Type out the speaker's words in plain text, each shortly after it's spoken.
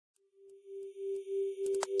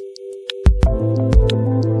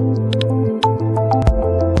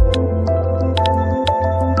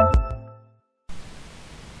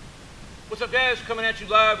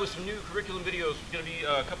back with some new curriculum videos. It's going to be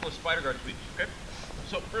a couple of spider guard sweeps, okay?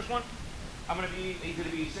 So first one, he's going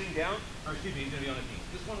to be sitting down, or excuse me, he's going to be on his knees.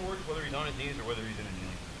 This one works whether he's on his knees or whether he's in a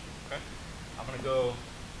kneeling position, okay? I'm going to go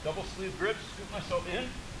double sleeve grip, scoop myself in,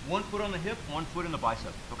 1 foot on the hip, 1 foot in the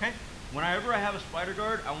bicep, okay? Whenever I have a spider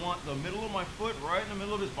guard, I want the middle of my foot right in the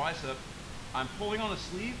middle of his bicep. I'm pulling on the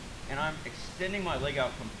sleeve and I'm extending my leg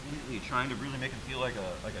out completely, trying to really make him feel like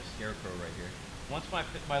a scarecrow right here. Once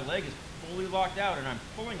my leg is fully locked out and I'm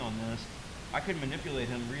pulling on this, I can manipulate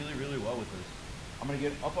him really, really well with this. I'm gonna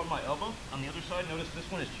get up on my elbow. On the other side, notice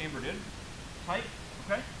this one is chambered in, tight,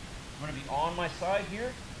 okay? I'm gonna be on my side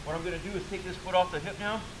here. What I'm gonna do is take this foot off the hip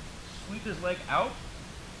now, sweep his leg out,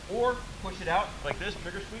 or push it out like this,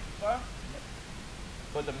 trigger sweep style.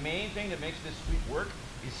 But the main thing that makes this sweep work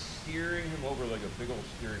is steering him over like a big old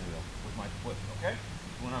steering wheel with my foot, okay?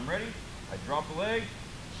 So when I'm ready, I drop the leg,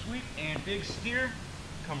 sweep, and big steer,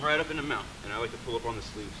 come right up in the mount. And I like to pull up on the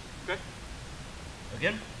sleeves, okay?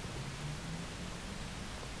 Again.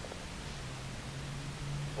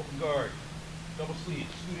 Open guard, double sleeve,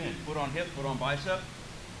 scoot in, foot on hip, foot on bicep,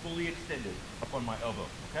 fully extended, up on my elbow,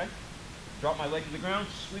 okay? Drop my leg to the ground,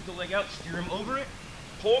 sweep the leg out, steer him over it,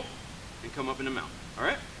 pull, and come up in the mount. All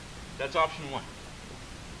right? That's option 1.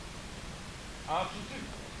 Option 2.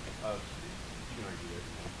 You can argue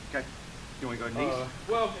there. Okay. You want to go knees?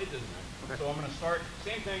 Well, it doesn't matter. Okay. So I'm going to start,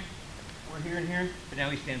 same thing. We're here and here, but now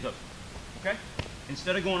he stands up. Okay?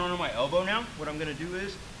 Instead of going on my elbow now, what I'm going to do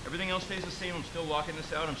is, everything else stays the same. I'm still locking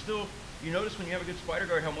this out. You notice when you have a good spider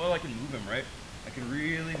guard how well I can move him, right? I can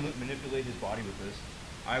really manipulate his body with this.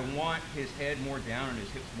 I want his head more down and his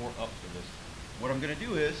hips more up for this. What I'm going to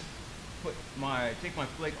do is take my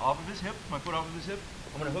leg off of his hip, my foot off of his hip.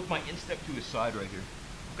 I'm going to hook my instep to his side right here.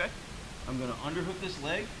 Okay? I'm going to underhook this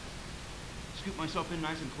leg, scoop myself in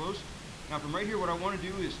nice and close. Now from right here, what I want to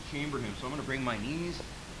do is chamber him. So I'm going to bring my knees,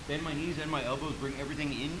 bend my knees and my elbows, bring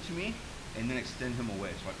everything into me, and then extend him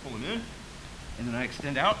away. So I pull him in, and then I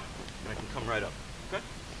extend out, and I can come right up. Okay?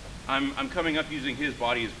 I'm coming up using his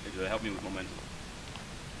body to help me with momentum.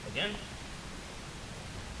 Again.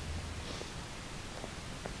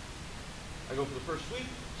 I go for the first sweep,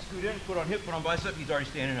 scoot in, foot on hip, foot on bicep, he's already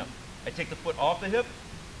standing up. I take the foot off the hip,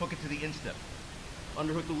 hook it to the instep.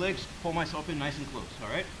 Underhook the legs, pull myself in nice and close, all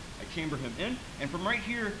right? I chamber him in, and from right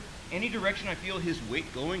here, any direction I feel his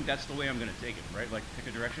weight going, that's the way I'm gonna take him, right? Like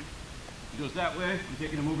pick a direction. He goes that way, I'm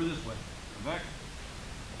taking him over this way. Come back.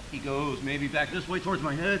 He goes maybe back this way towards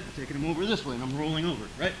my head, I'm taking him over this way, and I'm rolling over,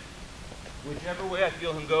 right? Whichever way I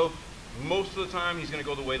feel him go, most of the time he's going to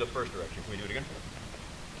go the way the first direction. Can we do it again?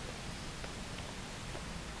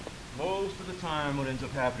 Most of the time what ends up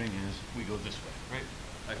happening is we go this way, right?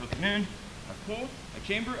 I hook him in, I pull, I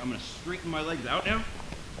chamber, I'm going to straighten my legs out now.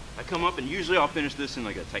 I come up and usually I'll finish this in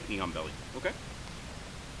like a tight knee on belly. Okay?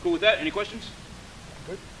 Cool with that? Any questions?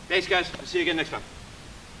 Good. Thanks guys. I'll see you again next time.